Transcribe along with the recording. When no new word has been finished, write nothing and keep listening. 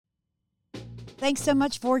Thanks so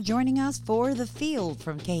much for joining us for The Field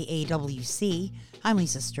from KAWC. I'm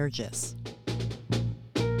Lisa Sturgis.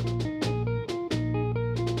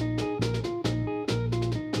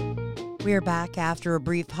 We're back after a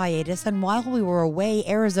brief hiatus, and while we were away,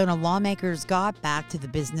 Arizona lawmakers got back to the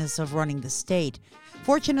business of running the state.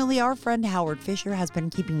 Fortunately, our friend Howard Fischer has been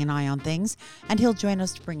keeping an eye on things, and he'll join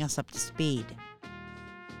us to bring us up to speed.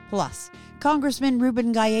 Plus, Congressman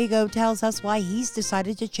Ruben Gallego tells us why he's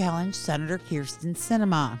decided to challenge Senator Kyrsten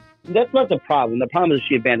Sinema. That's not the problem. The problem is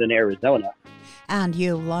she abandoned Arizona. And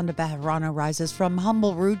Yolanda Bejarano rises from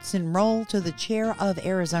humble roots and role to the chair of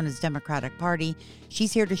Arizona's Democratic Party.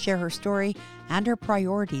 She's here to share her story and her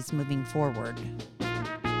priorities moving forward.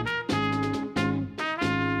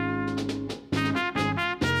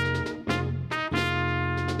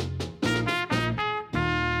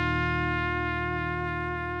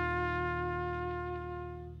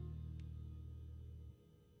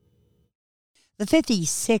 The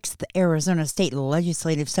 56th Arizona State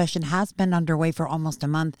Legislative Session has been underway for almost a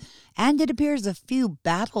month, and it appears a few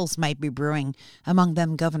battles might be brewing, among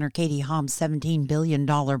them Governor Katie Hobbs' $17 billion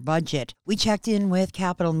budget. We checked in with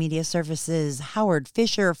Capitol Media Services' Howard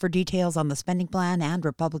Fischer for details on the spending plan and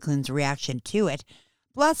Republicans' reaction to it,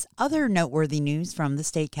 plus other noteworthy news from the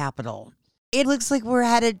state capitol. It looks like we're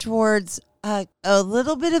headed towards a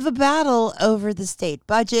little bit of a battle over the state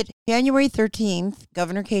budget. January 13th,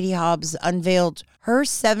 Governor Katie Hobbs unveiled her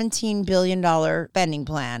 $17 billion spending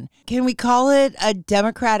plan. Can we call it a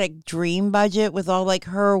Democratic dream budget with all like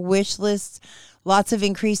her wish lists, lots of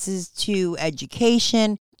increases to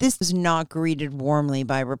education? This was not greeted warmly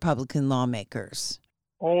by Republican lawmakers.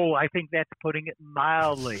 Oh, I think that's putting it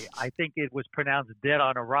mildly. I think it was pronounced dead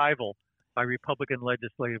on arrival by Republican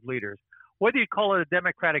legislative leaders. Whether you call it a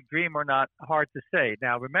Democratic dream or not, hard to say.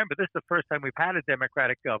 Now, remember, this is the first time we've had a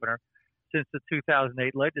Democratic governor since the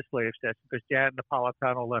 2008 legislative session, because Janet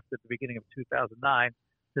Napolitano left at the beginning of 2009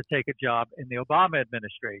 to take a job in the Obama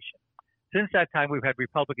administration. Since that time, we've had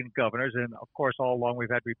Republican governors, and of course, all along, we've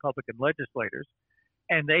had Republican legislators,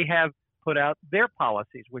 and they have put out their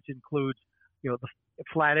policies, which includes, the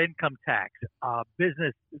flat income tax,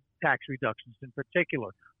 business tax reductions in particular,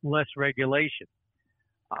 less regulation.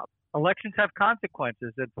 Elections have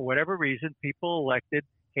consequences, and for whatever reason, people elected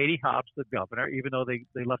Katie Hobbs the governor, even though they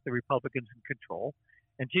left the Republicans in control.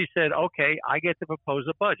 And she said, okay, I get to propose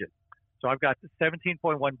a budget. So I've got the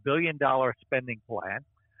 $17.1 billion spending plan.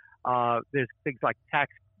 There's things like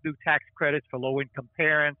new tax credits for low-income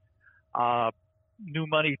parents, new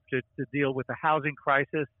money to deal with the housing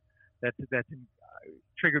crisis that's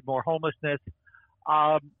triggered more homelessness.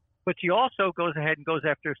 But she also goes ahead and goes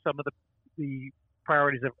after some of the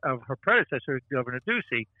priorities of her predecessor, Governor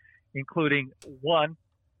Ducey, including, one,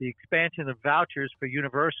 the expansion of vouchers for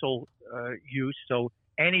universal use, so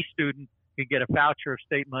any student can get a voucher of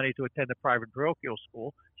state money to attend a private parochial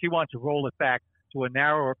school. She wants to roll it back to a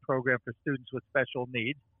narrower program for students with special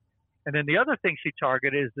needs. And then the other thing she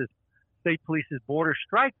targeted is this state police's border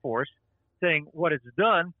strike force, saying what it's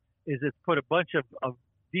done is it's put a bunch of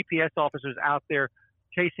DPS officers out there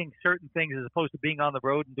chasing certain things as opposed to being on the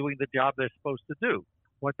road and doing the job they're supposed to do.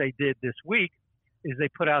 What they did this week is they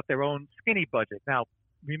put out their own skinny budget. Now,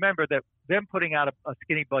 remember that them putting out a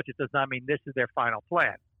skinny budget does not mean this is their final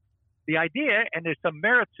plan. The idea, and there's some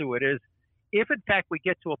merit to it, is if in fact we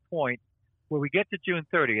get to a point where we get to June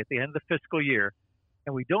 30th, the end of the fiscal year,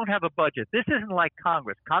 and we don't have a budget, this isn't like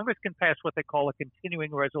Congress. Congress can pass what they call a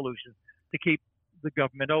continuing resolution to keep the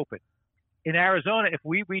government open. In Arizona, if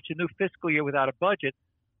we reach a new fiscal year without a budget,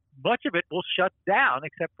 much of it will shut down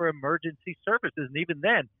except for emergency services. And even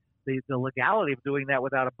then, the legality of doing that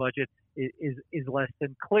without a budget is less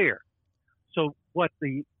than clear. So what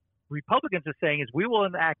the Republicans are saying is we will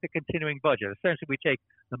enact a continuing budget. Essentially, we take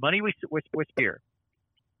the money we spare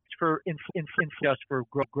for just for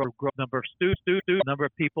growth, number of students, number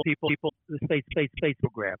of people, the state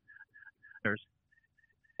program.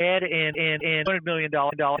 Add in $100 million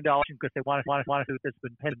because they want to do this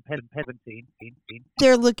in 17.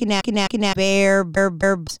 They're looking at bare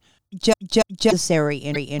necessary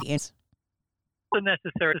Indians.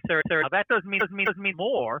 Unnecessary. Now, that doesn't mean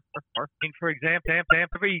more. I mean, for example,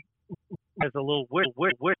 every has a little wish.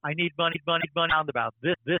 I need money on about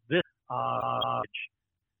this that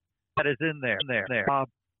is in there.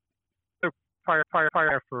 Prior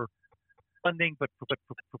for funding, but for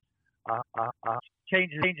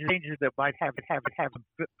changes that might have implications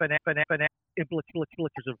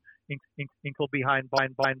of inkle behind.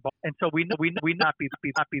 And so we not be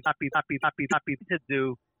to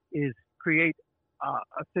do is create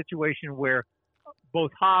a situation where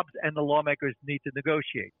both Hobbs and the lawmakers need to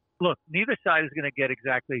negotiate. Look, neither side is going to get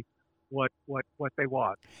exactly what they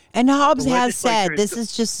want. And Hobbs The has said legislature this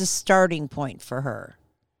is just a starting point for her.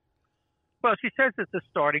 Well, she says it's a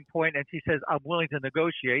starting point, and she says, I'm willing to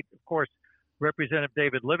negotiate. Of course, Representative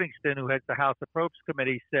David Livingston, who heads the House Appropriations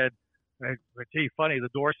Committee, said, gee, funny, the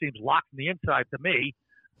door seems locked on the inside to me.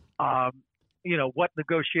 What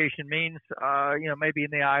negotiation means, maybe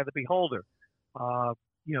in the eye of the beholder.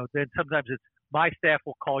 Then sometimes it's my staff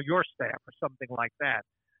will call your staff or something like that.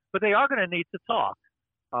 But they are going to need to talk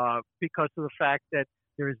because of the fact that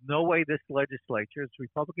there is no way this legislature, this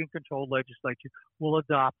Republican-controlled legislature, will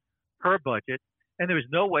adopt her budget, and there is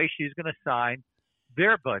no way she's going to sign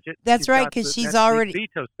their budget. That's right, because she's already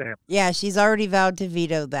veto stamp. Yeah, she's already vowed to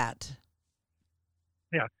veto that.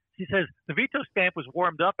 Yeah, she says the veto stamp was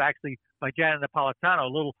warmed up actually by Janet Napolitano. A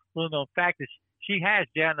little known fact is she has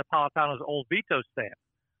Janet Napolitano's old veto stamp.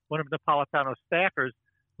 One of Napolitano's staffers,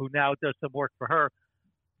 who now does some work for her,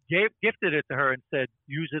 gifted it to her and said,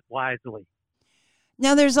 "Use it wisely."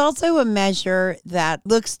 Now, there's also a measure that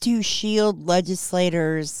looks to shield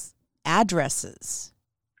legislators' addresses.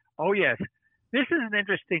 Oh, yes. This is an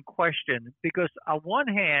interesting question because on one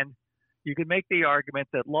hand, you can make the argument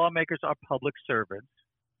that lawmakers are public servants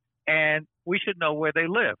and we should know where they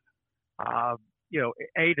live. A,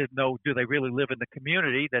 to know, do they really live in the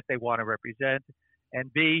community that they want to represent?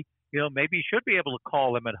 And B, maybe you should be able to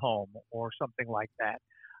call them at home or something like that.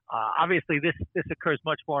 Obviously, this occurs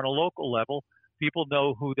much more on a local level. People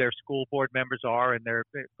know who their school board members are and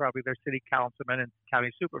probably their city councilmen and county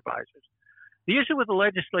supervisors. The issue with the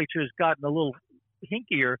legislature has gotten a little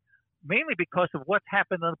hinkier, mainly because of what's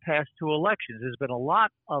happened in the past two elections. There's been a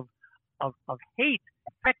lot of hate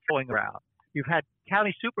going around. You've had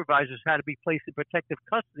county supervisors who had to be placed in protective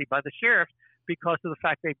custody by the sheriffs because of the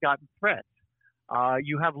fact they've gotten threats.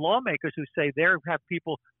 You have lawmakers who say they have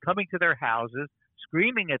people coming to their houses,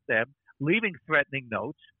 screaming at them, leaving threatening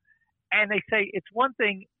notes. And they say it's one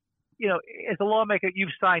thing, as a lawmaker,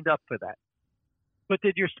 you've signed up for that. But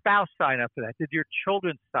did your spouse sign up for that? Did your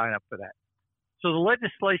children sign up for that? So the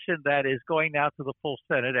legislation that is going now to the full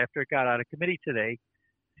Senate after it got out of committee today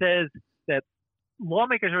says that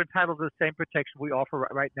lawmakers are entitled to the same protection we offer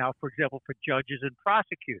right now, for example, for judges and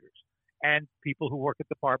prosecutors and people who work at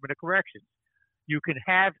the Department of Corrections. You can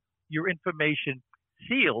have your information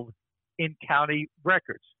sealed in county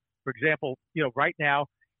records. For example, right now,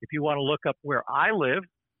 if you want to look up where I live,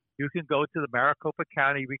 you can go to the Maricopa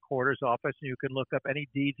County Recorder's Office and you can look up any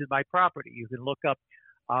deeds in my property. You can look up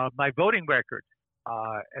my voting record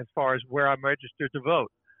as far as where I'm registered to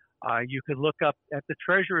vote. You can look up at the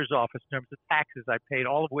Treasurer's Office in terms of taxes I paid,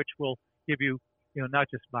 all of which will give you, not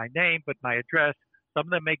just my name, but my address. Some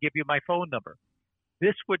of them may give you my phone number.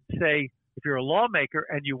 This would say, if you're a lawmaker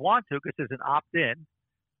and you want to, because there's an opt-in,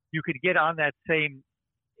 you could get on that same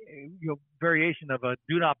variation of a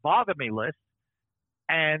do not bother me list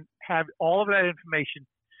and have all of that information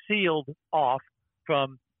sealed off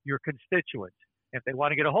from your constituents. If they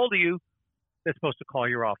want to get a hold of you, they're supposed to call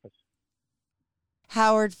your office.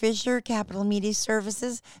 Howard Fischer, Capital Media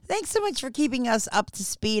Services. Thanks so much for keeping us up to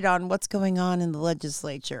speed on what's going on in the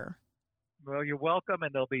legislature. Well, you're welcome,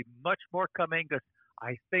 and there'll be much more coming because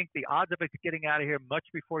I think the odds of it getting out of here much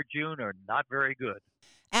before June are not very good.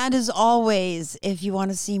 And as always, if you want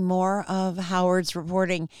to see more of Howard's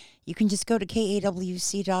reporting, you can just go to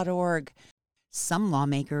kawc.org. Some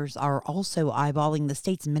lawmakers are also eyeballing the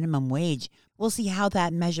state's minimum wage. We'll see how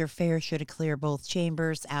that measure fares should it clear both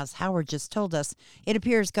chambers. As Howard just told us, it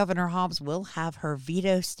appears Governor Hobbs will have her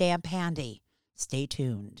veto stamp handy. Stay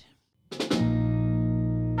tuned.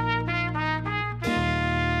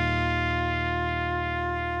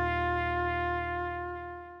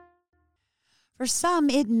 For some,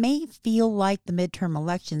 it may feel like the midterm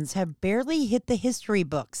elections have barely hit the history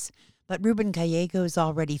books, but Ruben Gallego is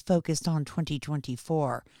already focused on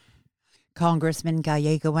 2024. Congressman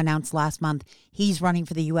Gallego announced last month he's running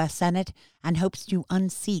for the U.S. Senate and hopes to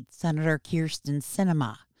unseat Senator Kyrsten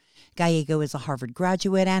Sinema. Gallego is a Harvard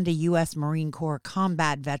graduate and a U.S. Marine Corps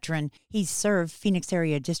combat veteran. He's served Phoenix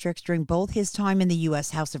area districts during both his time in the U.S.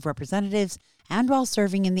 House of Representatives and while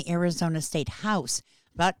serving in the Arizona State House,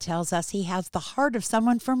 but tells us he has the heart of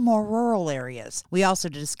someone from more rural areas. We also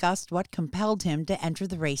discussed what compelled him to enter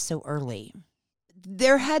the race so early.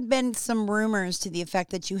 There had been some rumors to the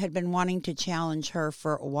effect that you had been wanting to challenge her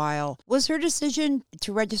for a while. Was her decision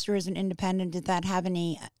to register as an independent, did that have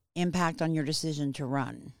any impact on your decision to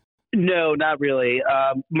run? No, not really.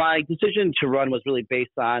 My decision to run was really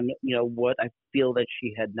based on, what I feel that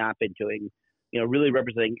she had not been doing, really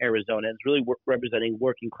representing Arizona. It's really representing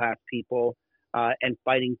working class people and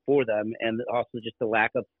fighting for them, and also just the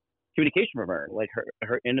lack of communication from her, like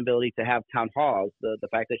her inability to have town halls, the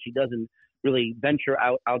fact that she doesn't really venture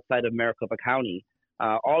outside of Maricopa County.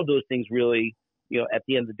 All those things really, at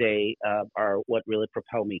the end of the day, are what really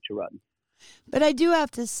propel me to run. But I do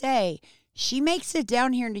have to say, she makes it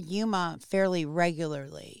down here to Yuma fairly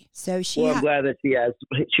regularly. So I'm glad that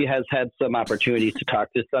she has had some opportunities to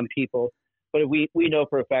talk to some people. But we know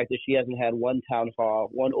for a fact that she hasn't had one town hall,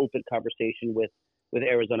 one open conversation with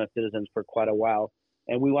Arizona citizens for quite a while.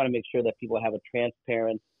 And we want to make sure that people have a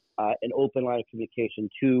transparent and open line of communication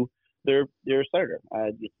to their senator.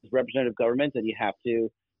 It's representative government, and you have to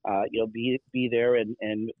be there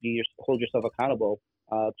and hold yourself accountable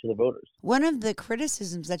to the voters. One of the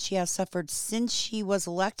criticisms that she has suffered since she was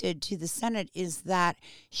elected to the Senate is that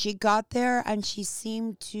she got there and she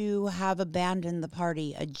seemed to have abandoned the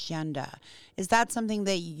party agenda. Is that something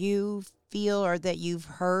that you feel or that you've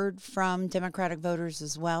heard from Democratic voters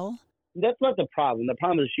as well? That's not the problem. The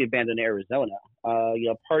problem is she abandoned Arizona.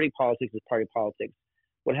 Party politics is party politics.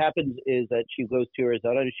 What happens is that she goes to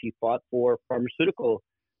Arizona and she fought for pharmaceutical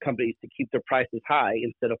companies to keep their prices high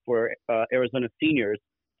instead of for Arizona seniors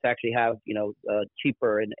to actually have,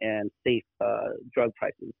 cheaper and safe drug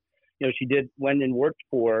prices. She went and worked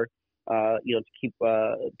for, to keep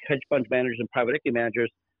hedge fund managers and private equity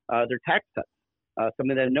managers their tax cuts,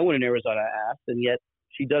 something that no one in Arizona asked. And yet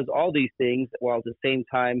she does all these things while at the same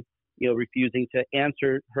time, refusing to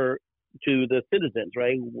answer to the citizens,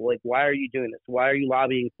 right? Like, why are you doing this? Why are you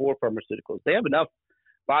lobbying for pharmaceuticals? They have enough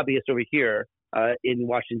lobbyists over here in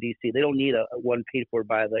Washington, D.C. They don't need one paid for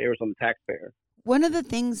by the Arizona taxpayer. One of the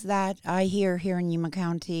things that I hear here in Yuma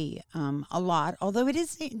County a lot, although it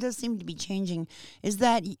does seem to be changing, is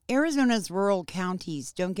that Arizona's rural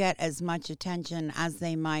counties don't get as much attention as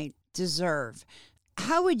they might deserve.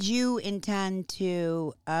 How would you intend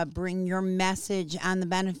to bring your message and the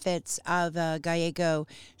benefits of a Gallego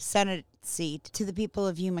Senate seat to the people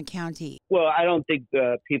of Yuma County? Well, I don't think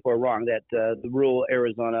people are wrong that the rural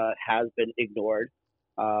Arizona has been ignored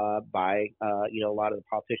by a lot of the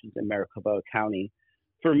politicians in Maricopa County.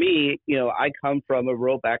 For me, I come from a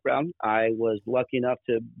rural background. I was lucky enough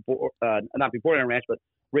to not be born on a ranch, but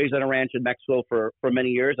raised on a ranch in Mexico for many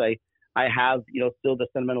years. I have still the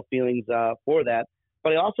sentimental feelings for that.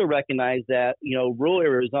 But I also recognize that, rural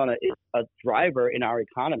Arizona is a driver in our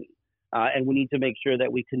economy. And we need to make sure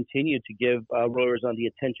that we continue to give rural Arizona the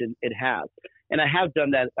attention it has. And I have done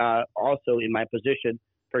that also in my position,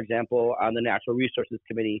 for example, on the Natural Resources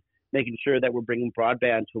Committee, making sure that we're bringing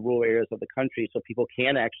broadband to rural areas of the country so people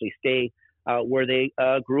can actually stay where they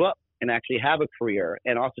grew up and actually have a career,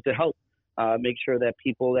 and also to help make sure that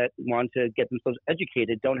people that want to get themselves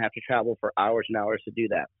educated don't have to travel for hours and hours to do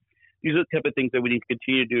that. These are the type of things that we need to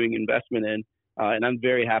continue doing investment in, and I'm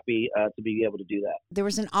very happy to be able to do that. There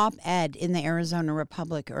was an op-ed in the Arizona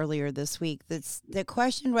Republic earlier this week that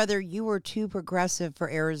questioned whether you were too progressive for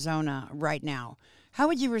Arizona right now. How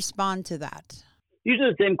would you respond to that? These are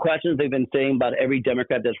the same questions they've been saying about every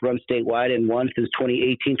Democrat that's run statewide and won since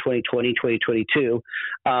 2018, 2020, 2022.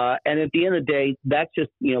 And at the end of the day, that's just,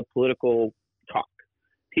 political talk.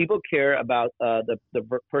 People care about the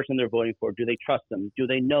person they're voting for. Do they trust them? Do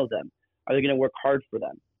they know them? Are they going to work hard for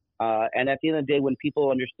them? And at the end of the day, when people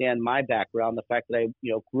understand my background, the fact that I,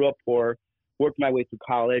 grew up poor, worked my way through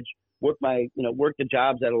college, worked the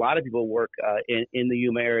jobs that a lot of people work in the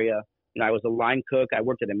Yuma area. I was a line cook. I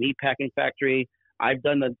worked at a meat packing factory. I've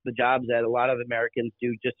done the jobs that a lot of Americans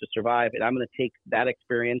do just to survive. And I'm going to take that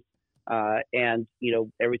experience and,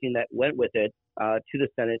 everything that went with it to the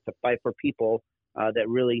Senate to fight for people that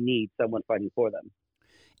really need someone fighting for them.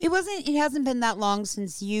 It hasn't been that long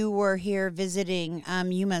since you were here visiting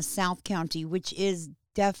Yuma South County, which is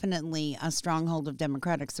definitely a stronghold of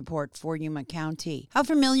Democratic support for Yuma County. How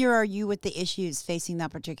familiar are you with the issues facing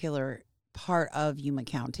that particular part of Yuma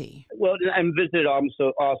County? Well, I visited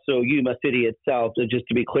also Yuma City itself, just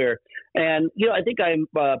to be clear. And, I think I'm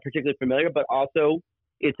particularly familiar, but also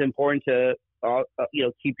it's important to,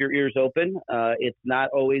 keep your ears open. It's not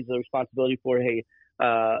always the responsibility for a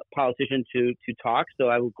politician to talk. So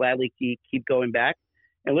I will gladly keep going back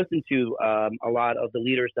and listen to a lot of the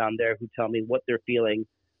leaders down there who tell me what they're feeling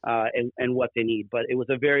and what they need. But it was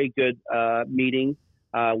a very good meeting.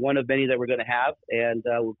 One of many that we're going to have, and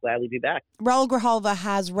we'll gladly be back. Raul Grijalva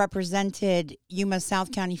has represented Yuma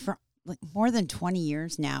South County for more than 20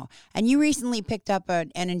 years now, and you recently picked up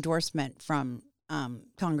an endorsement from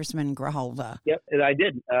Congressman Grijalva. Yep, and I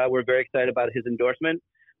did. We're very excited about his endorsement.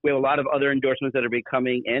 We have a lot of other endorsements that are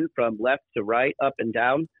coming in from left to right, up and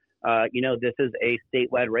down. This is a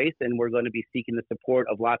statewide race, and we're going to be seeking the support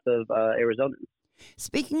of lots of Arizonans.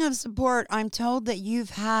 Speaking of support, I'm told that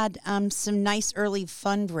you've had some nice early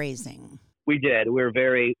fundraising. We did. We're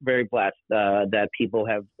very, very blessed that people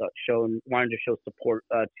have wanted to show support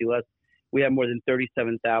to us. We have more than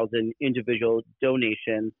 37,000 individual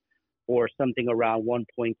donations for something around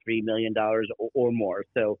 $1.3 million or more.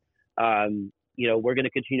 So, we're going to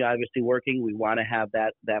continue obviously working. We want to have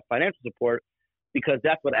that financial support because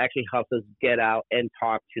that's what actually helps us get out and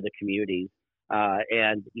talk to the communities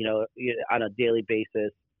and on a daily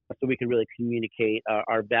basis so we can really communicate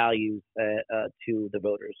our values to the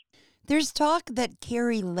voters. There's talk that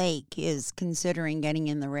Kari Lake is considering getting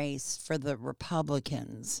in the race for the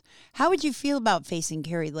Republicans. How would you feel about facing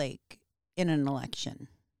Kari Lake in an election?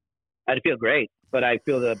 I'd feel great, but I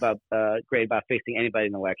feel great about facing anybody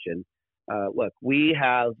in an election. Look, we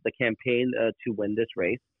have the campaign to win this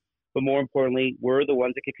race, but more importantly, we're the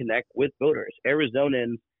ones that can connect with voters.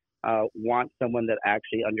 Arizonans want someone that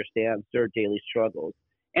actually understands their daily struggles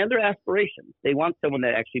and their aspirations. They want someone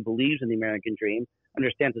that actually believes in the American dream,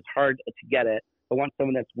 understands it's hard to get it, but wants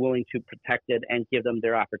someone that's willing to protect it and give them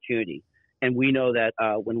their opportunity. And we know that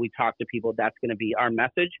when we talk to people, that's going to be our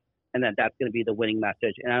message, and that's going to be the winning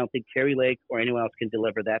message. And I don't think Kari Lake or anyone else can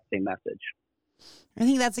deliver that same message. I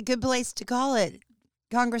think that's a good place to call it.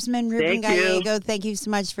 Congressman Ruben Gallego, thank you so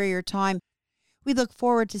much for your time. We look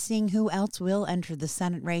forward to seeing who else will enter the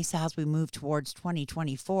Senate race as we move towards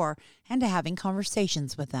 2024 and to having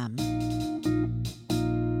conversations with them.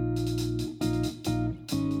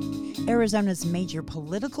 Arizona's major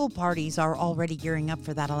political parties are already gearing up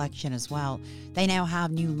for that election as well. They now have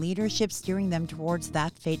new leadership steering them towards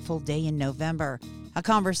that fateful day in November. A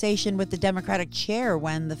conversation with the Democratic chair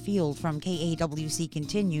when the field from KAWC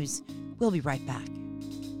continues. We'll be right back.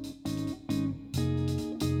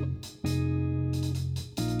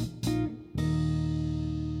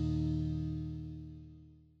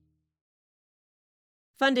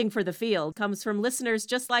 Funding for The Field comes from listeners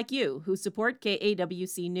just like you who support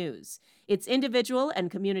KAWC News. It's individual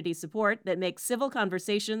and community support that makes civil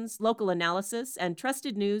conversations, local analysis, and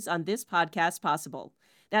trusted news on this podcast possible.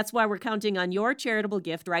 That's why we're counting on your charitable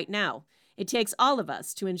gift right now. It takes all of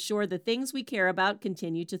us to ensure the things we care about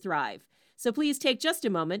continue to thrive. So please take just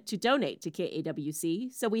a moment to donate to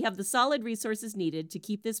KAWC so we have the solid resources needed to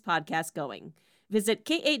keep this podcast going. Visit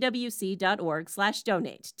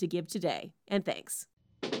kawc.org/donate to give today. And thanks.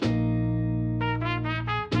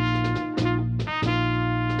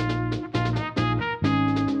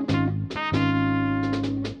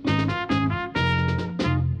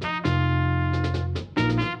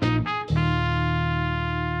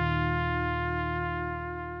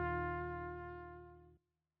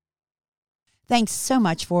 Thanks so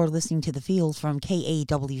much for listening to The Field from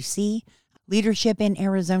KAWC. Leadership in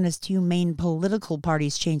Arizona's two main political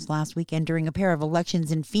parties changed last weekend during a pair of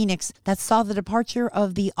elections in Phoenix that saw the departure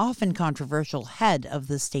of the often controversial head of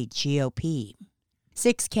the state GOP.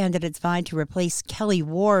 6 candidates vied to replace Kelly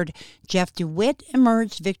Ward. Jeff DeWitt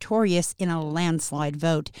emerged victorious in a landslide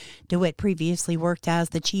vote. DeWitt previously worked as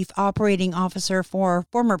the chief operating officer for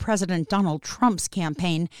former President Donald Trump's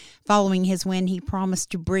campaign. Following his win, he promised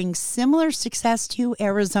to bring similar success to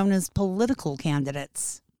Arizona's political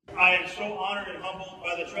candidates. I am so honored and humbled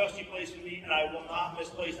by the trust you place in me, and I will not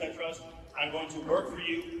misplace that trust. I'm going to work for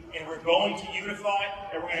you, and we're going to unify,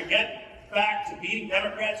 and we're going to get back to beating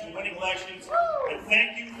Democrats and winning elections. And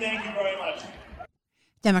thank you very much.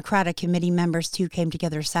 Democratic committee members, too, came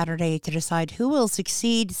together Saturday to decide who will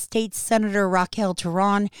succeed State Senator Raquel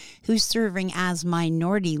Teran, who's serving as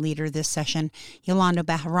minority leader this session. Yolanda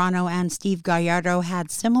Bejarano and Steve Gallardo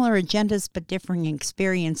had similar agendas but differing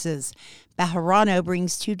experiences. Bejarano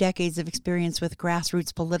brings 2 decades of experience with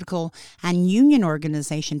grassroots political and union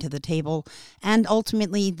organization to the table, and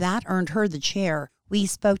ultimately that earned her the chair. We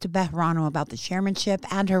spoke to Bejarano about the chairmanship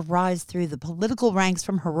and her rise through the political ranks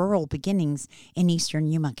from her rural beginnings in eastern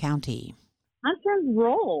Yuma County. I'm from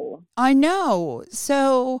role. I know.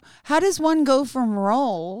 So how does one go from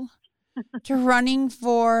role to running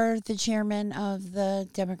for the chairman of the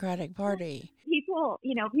Democratic Party? People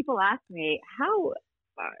ask me, how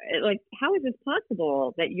is this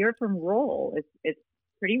possible that you're from role? It's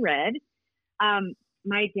pretty red.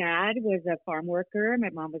 My dad was a farm worker. My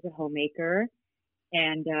mom was a homemaker.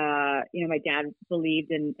 And, my dad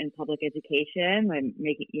believed in public education and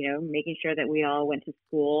making sure that we all went to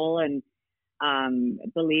school and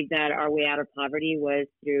believed that our way out of poverty was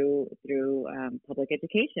through public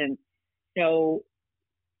education. So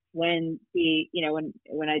when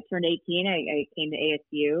when I turned 18, I came to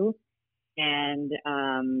ASU, and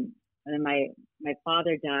then my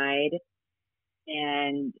father died,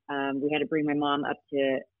 and we had to bring my mom up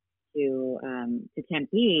to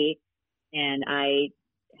Tempe. and I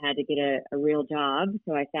had to get a real job.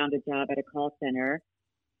 So I found a job at a call center,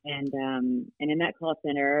 and in that call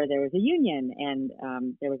center there was a union, and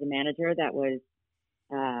there was a manager that was,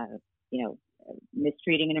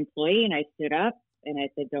 mistreating an employee, and I stood up and I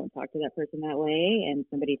said, "Don't talk to that person that way." And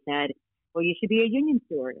somebody said, "Well, you should be a union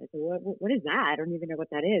steward." I said, "What is that? I don't even know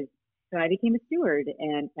what that is." So I became a steward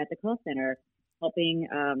and at the call center, helping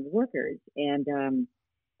workers. And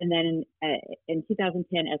then in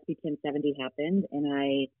 2010, SB 1070 happened, and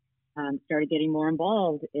I started getting more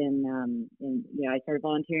involved in I started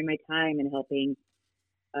volunteering my time and helping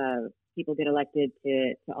people get elected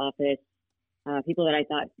to office. People that I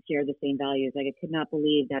thought shared the same values. Like, I could not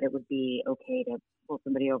believe that it would be okay to pull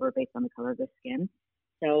somebody over based on the color of their skin.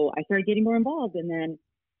 So I started getting more involved, and then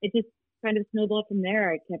it just kind of snowballed from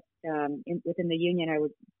there. I kept within the union. I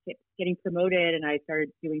was getting promoted, and I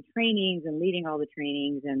started doing trainings and leading all the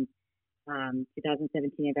trainings. And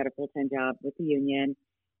 2017, I got a full-time job with the union,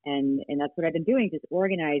 and that's what I've been doing, just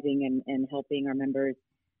organizing and helping our members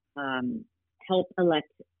help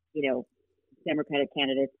elect, Democratic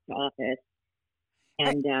candidates to office.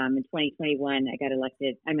 And in 2021, I got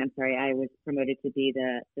elected. I was promoted to be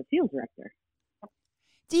the field director.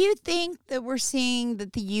 Do you think that we're seeing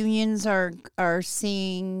that the unions are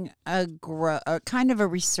seeing a kind of a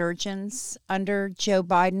resurgence under Joe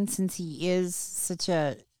Biden, since he is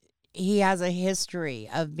he has a history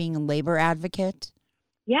of being a labor advocate?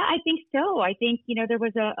 Yeah, I think so. I think, there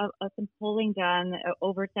was some polling done.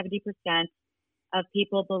 Over 70% of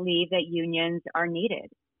people believe that unions are needed.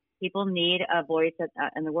 People need a voice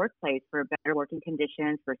in the workplace for better working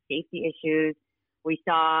conditions, for safety issues. We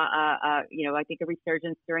saw, I think a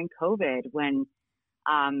resurgence during COVID when,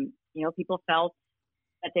 people felt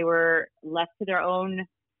that they were left to their own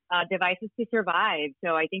devices to survive.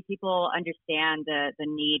 So I think people understand the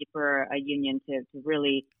need for a union to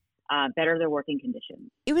really better their working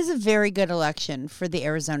conditions. It was a very good election for the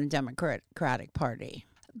Arizona Democratic Party,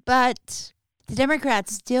 but the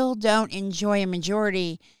Democrats still don't enjoy a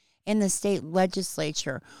majority in the state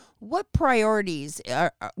legislature. What priorities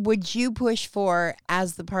would you push for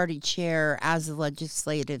as the party chair as the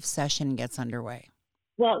legislative session gets underway?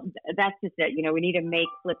 Well, that's just it. We need to make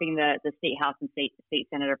flipping the state house and state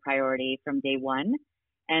senator priority from day one.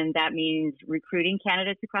 And that means recruiting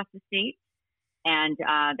candidates across the state. And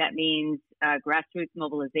that means grassroots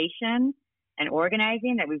mobilization and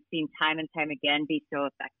organizing that we've seen time and time again be so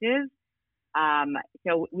effective.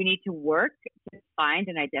 So we need to work to find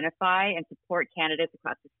and identify and support candidates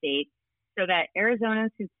across the state so that Arizonans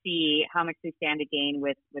can see how much they stand to gain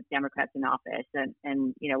with Democrats in office.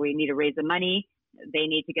 And we need to raise the money. They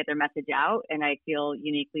need to get their message out. And I feel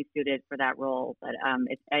uniquely suited for that role. But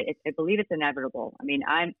I believe it's inevitable. I mean,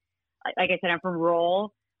 I'm from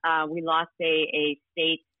rural. We lost a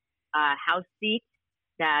state House seat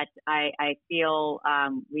that I feel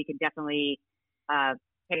we could definitely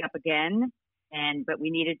pick up again. But we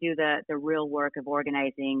need to do the real work of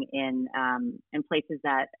organizing in places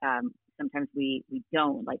that sometimes we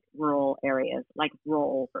don't, like rural areas, like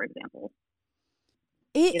Roll, for example.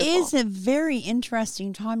 It is a very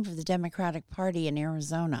interesting time for the Democratic Party in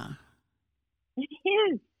Arizona. It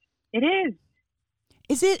is. It is.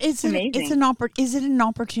 Is it an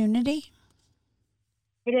opportunity?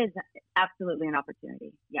 It is absolutely an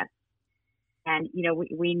opportunity. Yes. And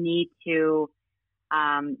we need to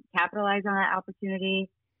capitalize on that opportunity.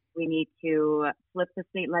 We need to flip the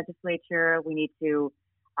state legislature. We need to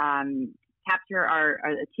capture our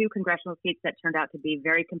 2 congressional seats that turned out to be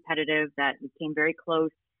very competitive, that we came very close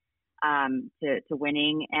to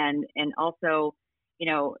winning. And also,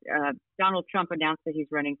 Donald Trump announced that he's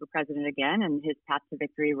running for president again, and his path to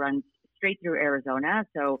victory runs straight through Arizona.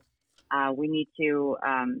 So we need to,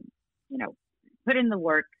 put in the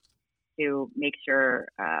work to make sure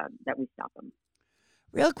that we stop him.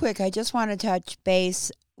 Real quick, I just want to touch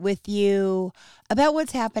base with you about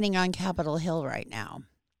what's happening on Capitol Hill right now.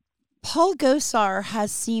 Paul Gosar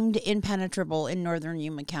has seemed impenetrable in northern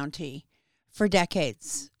Yuma County for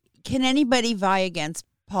decades. Can anybody vie against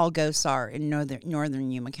Paul Gosar in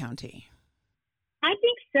northern Yuma County? I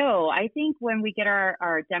think so. I think when we get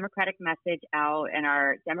our Democratic message out and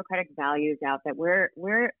our Democratic values out, that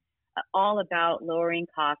we're all about lowering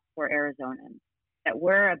costs for Arizonans, that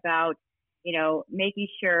we're about making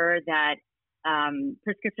sure that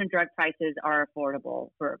prescription drug prices are affordable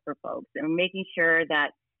for folks, and making sure that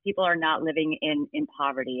people are not living in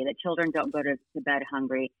poverty, that children don't go to bed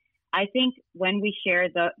hungry. I think when we share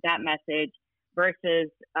that message versus,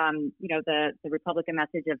 the Republican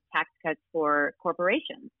message of tax cuts for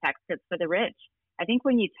corporations, tax cuts for the rich, I think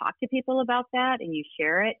when you talk to people about that and you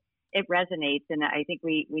share it, it resonates. And I think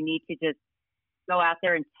we need to just go out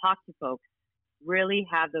there and talk to folks, really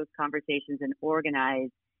have those conversations and organize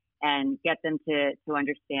and get them to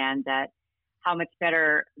understand that how much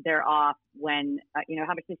better they're off when,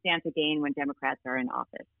 how much they stand to gain when Democrats are in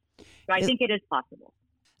office. So I think it is possible.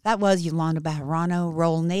 That was Yolanda Bejarano,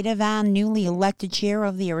 Roll native and newly elected chair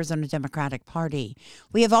of the Arizona Democratic Party.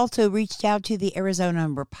 We have also reached out to the Arizona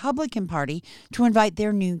Republican Party to invite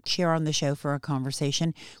their new chair on the show for a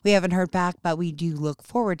conversation. We haven't heard back, but we do look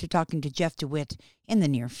forward to talking to Jeff DeWitt in the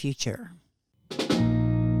near future.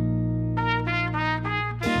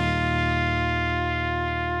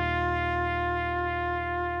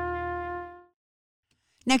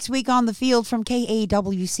 Next week on The Field from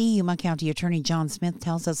KAWC, Yuma County Attorney John Smith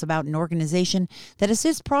tells us about an organization that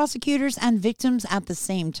assists prosecutors and victims at the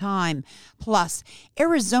same time. Plus,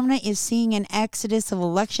 Arizona is seeing an exodus of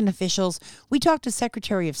election officials. We talked to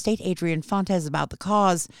Secretary of State Adrian Fontes about the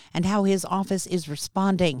cause and how his office is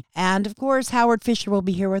responding. And, of course, Howard Fischer will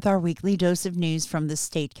be here with our weekly dose of news from the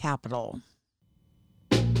state capitol.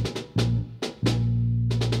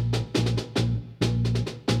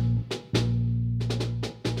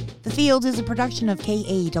 The Field is a production of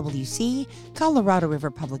KAWC, Colorado River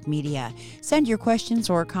Public Media. Send your questions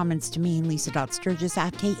or comments to me, Lisa.Sturgis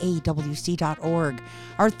at KAWC.org.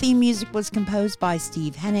 Our theme music was composed by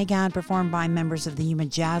Steve Hennig and performed by members of the Yuma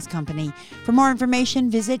Jazz Company. For more information,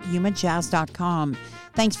 visit yumajazz.com.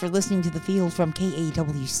 Thanks for listening to The Field from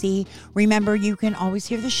KAWC. Remember, you can always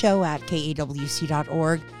hear the show at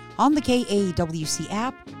KAWC.org, on the KAWC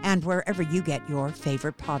app, and wherever you get your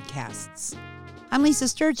favorite podcasts. I'm Lisa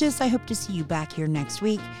Sturgis. I hope to see you back here next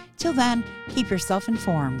week. Till then, keep yourself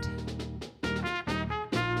informed.